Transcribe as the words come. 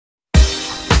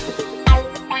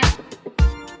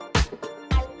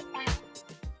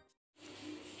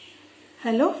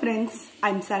Hello friends,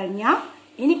 I'm Saranya.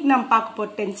 இன்னைக்கு நாம் பார்க்க போற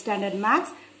 10th standard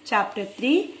maths chapter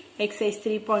 3 exercise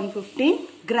 3.15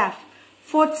 graph.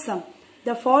 Fourth sum.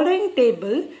 The following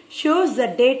table shows the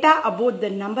data about the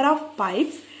number of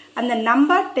pipes and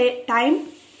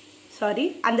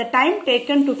the time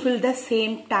taken to fill the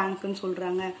same tank னு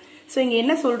சொல்றாங்க. So இங்க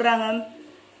என்ன சொல்றாங்க?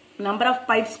 Number of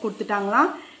pipes கொடுத்துட்டாங்களா?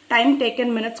 Time taken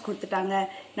minutes கொடுத்துட்டாங்க.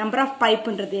 Number of pipe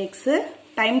ன்றது x,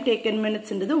 time taken minutes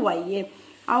ன்றது y.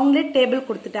 அவங்களே table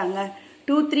கொடுத்துட்டாங்க.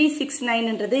 2 3 6 9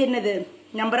 ன்றது என்னது?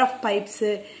 Number of pipes.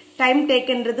 Time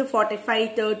டேக்கன்றது 45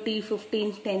 30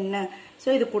 15 10. So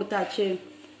இது கொடுத்தாச்சு.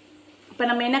 இப்போ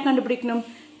நம்ம என்ன கண்டுபிடிக்கணும்?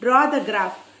 Draw the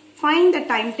graph. Find the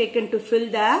time taken to fill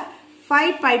the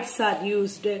 5 pipes are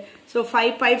used. So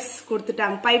 5 pipes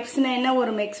கொடுத்துட்டாங்க. பைப்ஸ்னா என்ன?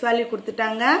 ஒரு x வேல்யூ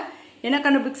கொடுத்துட்டாங்க. என்ன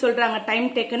கண்டுபிடிக்க சொல்றாங்க? டைம்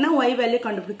டேக்கன்னா y வேல்யூ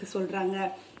கண்டுபிடிக்க சொல்றாங்க.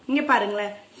 இங்க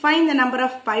பாருங்களேன். Find the number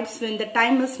of pipes when the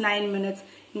time is 9 minutes.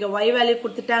 இங்க y வேல்யூ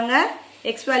கொடுத்துட்டாங்க,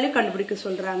 x வேல்யூ கண்டுபிடிக்க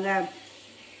சொல்றாங்க.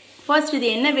 ஃபர்ஸ்ட் இது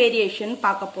என்ன வேரியேஷன்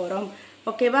பார்க்க போறோம்.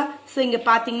 ஓகேவா? சோ இங்க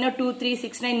பாத்தீங்கன்னா 2 3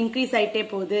 6 9 இன்க்ரீஸ் ஆயிட்டே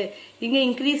போகுது. இங்க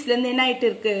இன்க்ரீஸ்ல இருந்து என்ன ஆயிட்டு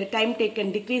இருக்கு? டைம்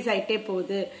டேக்கன் டிக்ரீஸ் ஆயிட்டே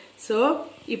போகுது. சோ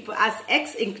இப்போ as x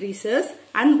increases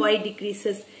and y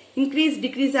decreases. Increase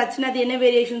degrees ஆச்சுன்னா அது என்ன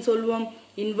வேரியேஷன் சொல்லுவோம்?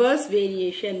 Inverse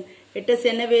variation. இட் இஸ்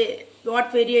என்ன what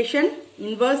variation?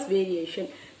 Inverse variation.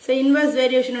 So inverse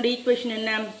variation ஓட ஈக்குவேஷன்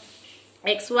என்ன?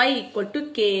 xy equal to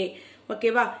k.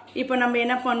 ஓகேவா? இப்போ நம்ம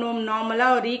என்ன பண்ணுவோம்? நார்மலா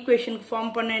ஒரு ஈக்குவேஷனுக்கு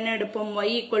ஃபார்ம் பண்ண என்ன எடுப்போம்? y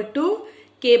equal to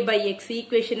k by x.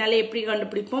 ஈக்குவேஷனால எப்படி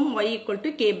கண்டுபிடிப்போம்? y equal to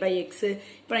k by x.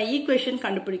 இப்போ நான் ஈக்குவேஷன்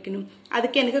கண்டுபிடிக்கணும்.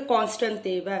 அதுக்கு எனக்கு கான்ஸ்டன்ட்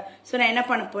தேவை. சோ நான் என்ன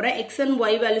பண்ண போறேன்? x and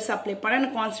y values apply பண்ணா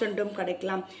எனக்கு கான்ஸ்டன்ட் டேர்ம்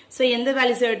கிடைக்கலாம். சோ எந்த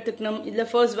வேல்யூஸ் எடுத்துக்கணும்? இதுல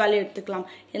ஃபர்ஸ்ட் வேல்யூ எடுத்துக்கலாம்.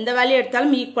 எந்த வேல்யூ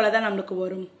எடுத்தாலும் ஈக்குவலா தான் நமக்கு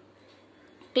வரும்.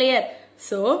 கிளியர்?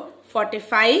 சோ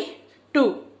 45 2.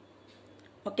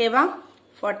 ஓகேவா?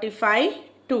 45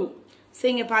 2. சோ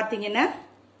இங்க பாத்தீங்கன்னா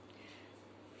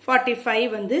 45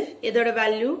 வந்து எதோட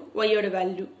வேல்யூ? y ஓட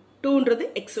வேல்யூ. 2 ன்றது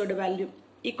x ஓட value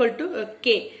equal to k.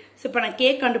 So இப்போ நான் k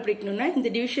கண்டுபிடிக்கணும்னா இந்த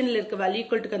டிவிஷன்ல இருக்க வேல்யூ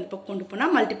ஈக்குவல் டு அந்த பக்கம் கொண்டு போனா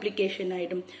மல்டிப்ளிகேஷன்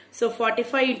ஆயிடும். சோ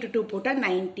 45 into 2 போட்டா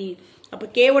 90. அப்ப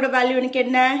k ஓட வேல்யூ எனக்கு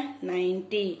என்ன?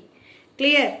 90.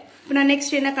 கிளியர்? இப்போ நான்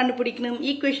நெக்ஸ்ட் என்ன கண்டுபிடிக்கணும்?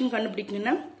 ஈக்குவேஷன்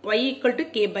கண்டுபிடிக்கணும்னா y equal to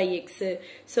k by x.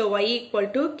 So y equal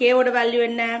to k ஓட வேல்யூ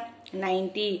என்ன?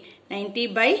 90. 90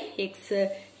 by x.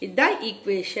 இதுதான்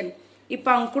ஈக்குவேஷன். இப்போ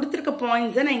அவங்க கொடுத்திருக்க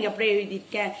பாயிண்ட்ஸ் நான் இங்க அப்படியே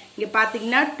எழுதியிருக்கேன். இங்க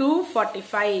பாத்தீங்கன்னா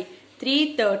 245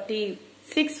 330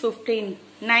 615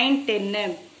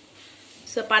 910.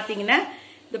 சோ பாத்தீங்கன்னா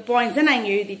இந்த பாயிண்ட்ஸ் நான்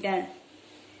இங்க எழுதிட்டேன்.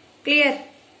 கிளியர்?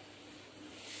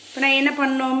 இப்போ நான் என்ன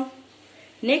பண்ணணும்?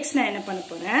 நெக்ஸ்ட் நான் என்ன பண்ண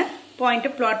போறேன்? பாயிண்ட்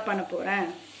பிளாட் பண்ண போறேன்.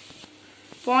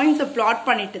 பாயிண்ட்ஸ் பிளாட்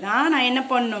பண்ணிட்டு தான் நான் என்ன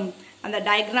பண்ணணும்? அந்த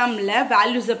டயக்ராம்ல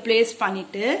வேல்யூஸை பிளேஸ்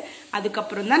பண்ணிட்டு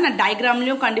அதுக்கப்புறம் தான் நான்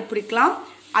டயக்ராம்லயும் கண்டுபிடிக்கலாம்.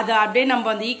 அதை அப்படியே நம்ம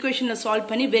அந்த ஈக்குவேஷனை சால்வ்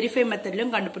பண்ணி வெரிஃபை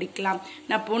மெத்தட்லயும் கண்டுபிடிக்கலாம்.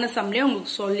 நான் போன சம்லயும்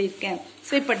உங்களுக்கு சொல்லியிருக்கேன்.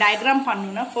 ஸோ இப்போ டயக்ராம்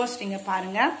பண்ணணும்னா ஃபர்ஸ்ட் இங்க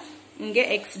பாருங்க. இங்க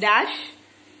எக்ஸ் டேஷ்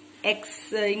எக்ஸ்,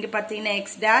 இங்க பாத்தீங்கன்னா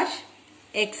X dash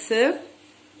X,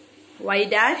 Y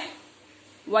dash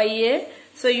Y.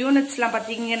 So யூனிட்ஸ்லாம்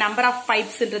பாத்தீங்க நம்பர் ஆஃப்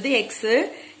பைப்ஸ்ன்றது எக்ஸ்,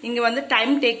 இங்க வந்து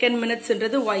டைம் டேக்கன்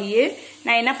மினிட்ஸ்ன்றது ஒய்.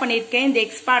 நான் என்ன பண்ணிருக்கேன்? இந்த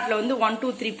எக்ஸ் பார்ட்ல வந்து 1 2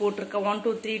 3 போட்டிருக்கேன். 1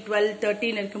 2 3 12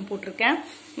 13 இருக்கும் போட்டிருக்கேன்.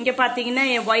 இங்க பாத்தீங்கன்னா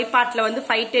என் ஒய் பார்ட்ல வந்து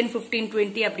 5 10 15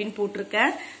 20 அப்படின்னு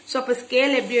போட்டிருக்கேன். சோ அப்ப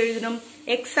ஸ்கேல் எப்படி எழுதணும்?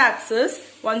 X axis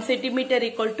 1 centimetre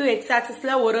equal to X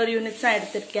ஆக்சிஸ்ல ஒரு யூனிட்ஸ் தான்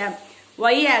எடுத்திருக்கேன்.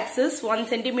 ஒய் ஆக்சிஸ் 1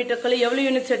 சென்டிமீட்டருக்குள்ள எவ்வளவு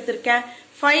யூனிட்ஸ் எடுத்திருக்கேன்?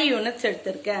 5 யூனிட்ஸ்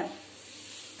எடுத்திருக்கேன்.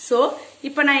 சோ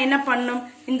இப்போ நான் என்ன பண்ணணும்?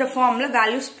 இந்த ஃபார்ம்ல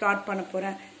வேல்யூஸ் பிளாட் பண்ண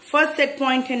போறேன். ஃபர்ஸ்ட் செட்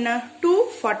பாயிண்ட் என்ன?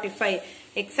 245.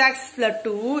 எக்ஸ் ஆக்சிஸ்ல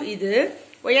 2 இது,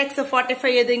 ஒய் ஆக்சிஸ்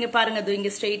 45 எது? இங்க பாருங்க, அது இங்க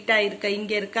ஸ்ட்ரெயிட்டா இருக்கா?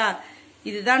 இங்க இருக்கா?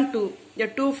 இதுதான் 2. இந்த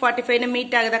 245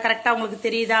 மீட் ஆகுதா? கரெக்டா உங்களுக்கு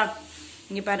தெரியுதா?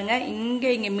 இங்க பாருங்க, இங்க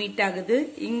மீட் ஆகுது,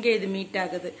 இங்க இது மீட்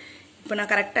ஆகுது. இப்போ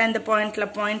நான் கரெக்டா இந்த பாயிண்ட்ல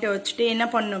பாயிண்ட் வச்சுட்டு என்ன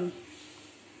பண்ணும்?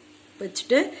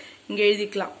 வச்சுட்டு இங்க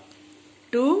எழுதிக்கலாம்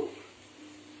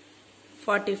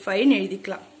 245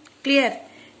 எழுதிக்கலாம். கிளியர்?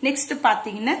 நெக்ஸ்ட்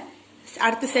பாத்தீங்கன்னா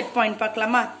அடுத்த செட் பாயிண்ட்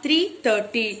பார்க்கலாமா?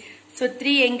 330. சோ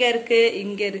 3 எங்க இருக்கு?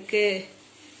 இங்க இருக்கு.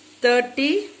 30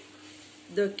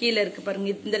 கீழே இருக்கு பாருங்க.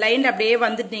 இந்த லைன் அப்படியே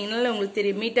வந்துட்டீங்கன்னா உங்களுக்கு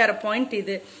தெரியும் மீட்டர் பாயிண்ட்.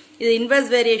 இது இன்வர்ஸ்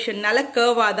வேரியேஷன்னால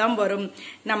கர்வா தான் வரும்.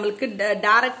 நம்மளுக்கு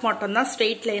டைரக்ட் மட்டும் தான்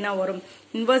ஸ்ட்ரெயிட் லைனா வரும்.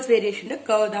 இன்வர்ஸ் வேரியேஷன்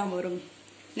கர்வ் தான் வரும்.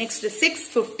 நெக்ஸ்ட்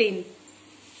 615.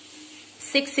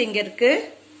 6 இங்க இருக்கு,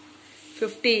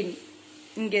 15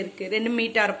 இங்க இருக்கு. 2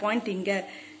 மீட்டர் பாயிண்ட் இங்க.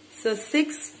 சோ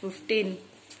 615.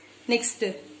 நெக்ஸ்ட்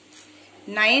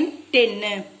 9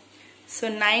 10. சோ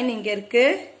 9 இங்க இருக்கு,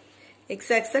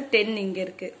 எக்ஸ் ஆக்சிஸ் 10 இங்க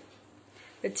இருக்கு.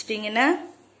 வச்சிட்டீங்கன்னா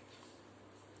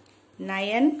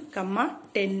 9,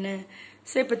 10.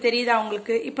 ஸோ இப்போ தெரியுதா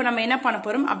உங்களுக்கு? இப்போ நம்ம என்ன பண்ண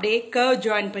போறோம், அப்படியே கர்வ்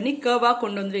ஜாயின் பண்ணி கர்வா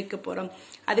கொண்டு வந்து வைக்க போறோம்.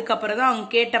 அதுக்கப்புறம் தான் அவங்க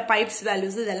கேட்ட பைப்ஸ்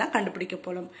வேல்யூஸ் இதெல்லாம் கண்டுபிடிக்க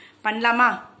போறோம். பண்ணலாமா?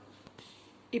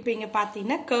 இப்போ இங்க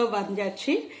பாத்தீங்கன்னா கர்வ்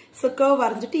வரைஞ்சாச்சு. ஸோ கர்வ்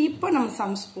வரைஞ்சிட்டு இப்போ நம்ம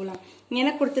சம்ஸ் போலாம். இங்க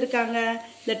என்ன கொடுத்துருக்காங்க,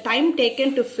 the time taken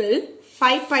to fill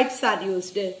 5 pipes are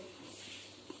used.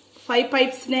 5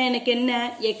 pipesனா எனக்கு என்ன,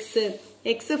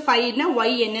 x 5னா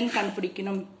y என்னன்னு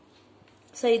கண்டுபிடிக்கணும்.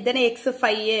 ஸோ இதுதானே x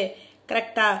 5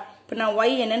 கரெக்டா? இப்போ நான்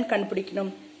y என்னன்னு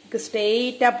கண்டுபிடிக்கணும்.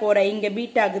 ஸ்ட்ரெயிட்டா போறேன், இங்க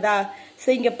மீட் ஆகுதா? ஸோ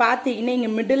இங்க பாத்தீங்கன்னா இங்க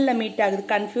மிடில் மீட் ஆகுது,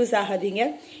 கன்ஃபியூஸ் ஆகாதீங்க.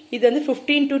 இது வந்து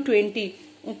 15 to 20.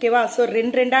 ஓகேவா? ஸோ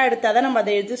 2 எடுத்தாதான் நம்ம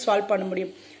அதை எடுத்து சால்வ் பண்ண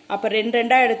முடியும். அப்ப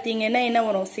 2 எடுத்தீங்கன்னா என்ன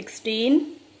வரும், 16,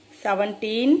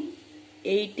 17,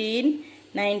 18,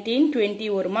 19, 20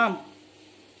 வருமா?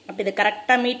 அப்ப இது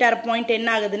கரெக்டா மீட் ஆகிற பாயிண்ட் என்ன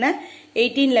ஆகுதுன்னா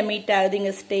 18ல மீட் ஆகுது.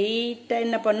 இங்க ஸ்ட்ரெயிட்டா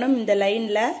என்ன பண்ணும், இந்த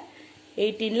லைன்ல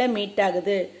 18ல மீட்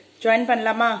ஆகுது. ஜாயின்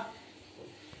பண்ணலாமா?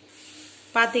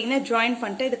 பாத்தீங்கன்னா ஜாயின்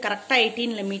பண்ணிட்டு இது கரெக்டா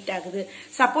 18ல மீட் ஆகுது.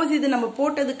 சப்போஸ் இது நம்ம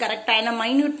போட்டது கரெக்டா, ஏன்னா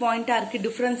மைன்யூட் பாயிண்டா இருக்கு,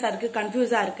 டிஃபரன்ஸா இருக்கு,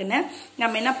 கன்ஃபியூஸா இருக்குன்னு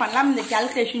நம்ம என்ன பண்ணலாம், இந்த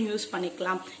கால்குலேஷன் யூஸ்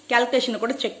பண்ணிக்கலாம். கால்குலேஷனை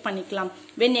கூட செக் பண்ணிக்கலாம்.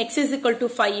 when x is equal to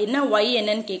 5 என்ன y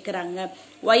என்னன்னு கேக்குறாங்க.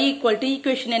 y equal to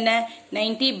ஈக்குவேஷன் என்ன,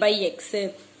 90 by x.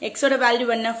 x ஓட வேல்யூ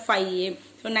என்ன, 5.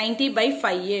 so 90 by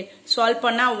 5 சால்வ்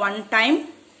பண்ணா 1 டைம்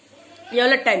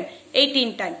எவ்வளவு டைம், 18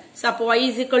 டைம். ஸோ அப்போ y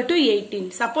is equal to 18.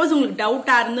 Suppose உங்களுக்கு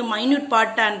டவுட்டா இருந்து மைன்யூட்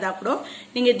பார்ட்டா இருந்தா கூட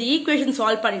நீங்க இந்த ஈக்குவேஷன்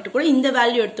சால்வ் பண்ணிட்டு கூட இந்த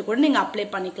வேல்யூ எடுத்து கூட நீங்க அப்ளை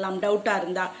பண்ணிக்கலாம் டவுட்டா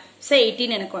இருந்தா. ஸோ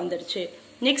 18 எனக்கு வந்துருச்சு.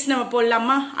 நெக்ஸ்ட் நம்ம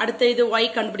போடலாமா? அடுத்த இது y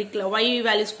கண்டுபிடிக்கலாம். y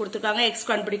வேல்யூஸ் கொடுத்துருக்காங்க, x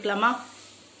கண்டுபிடிக்கலாமா?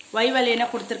 y வேல்யூ என்ன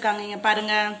கொடுத்துருக்காங்க இங்க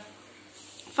பாருங்க.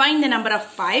 find the number of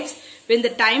pipes when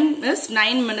the time is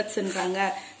 9 minutesன்றாங்க.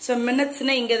 So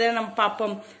மினிட்ஸ்னா இங்க தான் நம்ம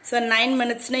பார்ப்போம். ஸோ 9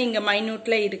 மினிட்ஸ்னா இங்க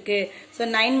மைன்யூட்ல இருக்கு. ஸோ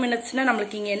 9 மினிட்ஸ்னா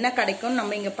நம்மளுக்கு இங்க என்ன கிடைக்கும்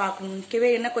நம்ம இங்க பார்க்கணும். ஓகேவே?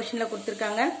 என்ன கொஸ்டின்ல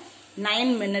கொடுத்துருக்காங்க,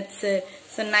 9 மினிட்ஸ்.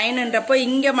 ஸோ 9ன்றப்போ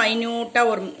இங்க மைன்யூட்டா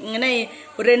வரும். ஏன்னா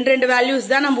ஒரு 2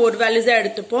 வேல்யூஸ் தான் நம்ம ஒரு வேல்யூஸா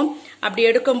எடுத்துப்போம். அப்படி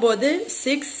எடுக்கும்போது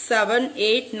 6, 7,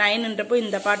 8, 9ன்றப்போ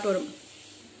இந்த பார்ட் வரும்.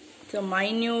 ஸோ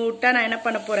மைன்யூட்டா நான் என்ன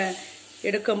பண்ண போறேன்,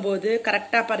 எடுக்கும்போது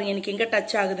கரெக்டா பாருங்க எனக்கு எங்க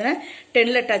டச் ஆகுதுன்னா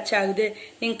 10ல டச் ஆகுது.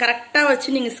 நீங்க கரெக்டா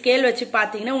வச்சு நீங்க ஸ்கேல் வச்சு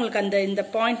பாத்தீங்கன்னா உங்களுக்கு அந்த இந்த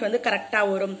பாயிண்ட் வந்து கரெக்டா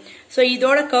வரும். சோ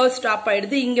இதோட கர்வ் ஸ்டாப்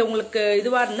ஆயிடுது. இங்க உங்களுக்கு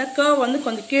இதுவா இருந்தா கர்வ் வந்து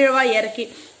கொஞ்சம் கீழவா இறக்கி,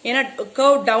 ஏன்னா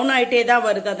கர்வ் டவுன் ஆயிட்டே தான்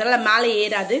வருது, அதனால மேலே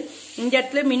ஏறாது. இந்த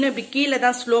இடத்துல இன்னும் இப்படி கீழே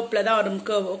தான் ஸ்லோப்ல தான் வரும்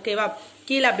கர்வ். ஓகேவா?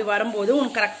 கீழே அப்படி வரும்போது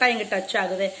உங்களுக்கு கரெக்டா இங்க டச்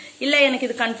ஆகுது. இல்ல எனக்கு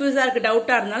இது கன்ஃபியூஸா இருக்கு,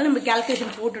 டவுட்டா இருந்தாலும் நம்ம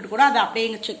கால்குலேஷன் போட்டுட்டு கூட அதை அப்படியே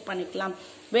இங்க செக் பண்ணிக்கலாம்.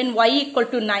 when y equal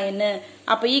to 9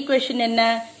 அப்ப ஈக்குவேஷன் என்ன,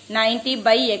 90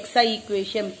 by x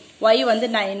ஈக்குவேஷன். y வந்து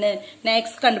 9, நான் x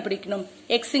கண்டுபிடிக்கணும்.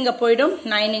 x இங்க போயிடும்,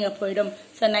 9 இங்க போயிடும்.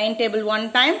 so 9 table 1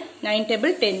 time, 9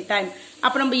 table 10 time.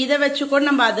 அப்ப நம்ம இதை வச்சு கூட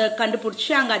நம்ம அதை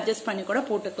கண்டுபிடிச்சு அங்க அட்ஜஸ்ட் பண்ணி கூட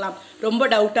போட்டுக்கலாம் ரொம்ப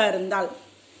டவுட்டா இருந்தால்.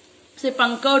 சோ இப்ப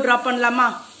அங்க டிரா பண்ணலாமா?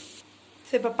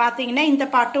 சோ இப்ப பாத்தீங்கன்னா இந்த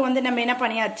பார்ட்டும் வந்து நம்ம என்ன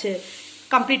பண்ணியாச்சு,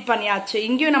 கம்ப்ளீட் பண்ணியாச்சு.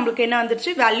 இங்கேயும் நம்மளுக்கு என்ன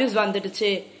வந்துருச்சு, வேல்யூஸ்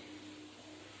வந்துடுச்சு.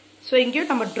 ஸோ இங்கேயும்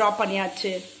நம்ம ட்ரா பண்ணியாச்சு.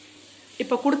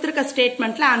 இப்போ கொடுத்துருக்க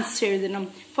ஸ்டேட்மெண்ட்ல ஆன்சர் எழுதணும்.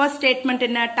 ஃபர்ஸ்ட் ஸ்டேட்மெண்ட்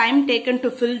என்ன, time taken to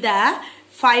fill the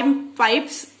 5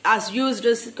 pipes as used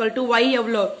is equal to y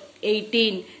எவ்வளோ,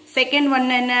 18. செகண்ட் ஒன்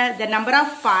என்ன, the number of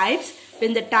pipes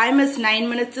when the time is 9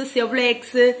 minutes is எவ்வளோ, x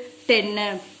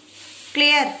 10.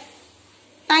 Clear?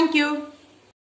 Thank you.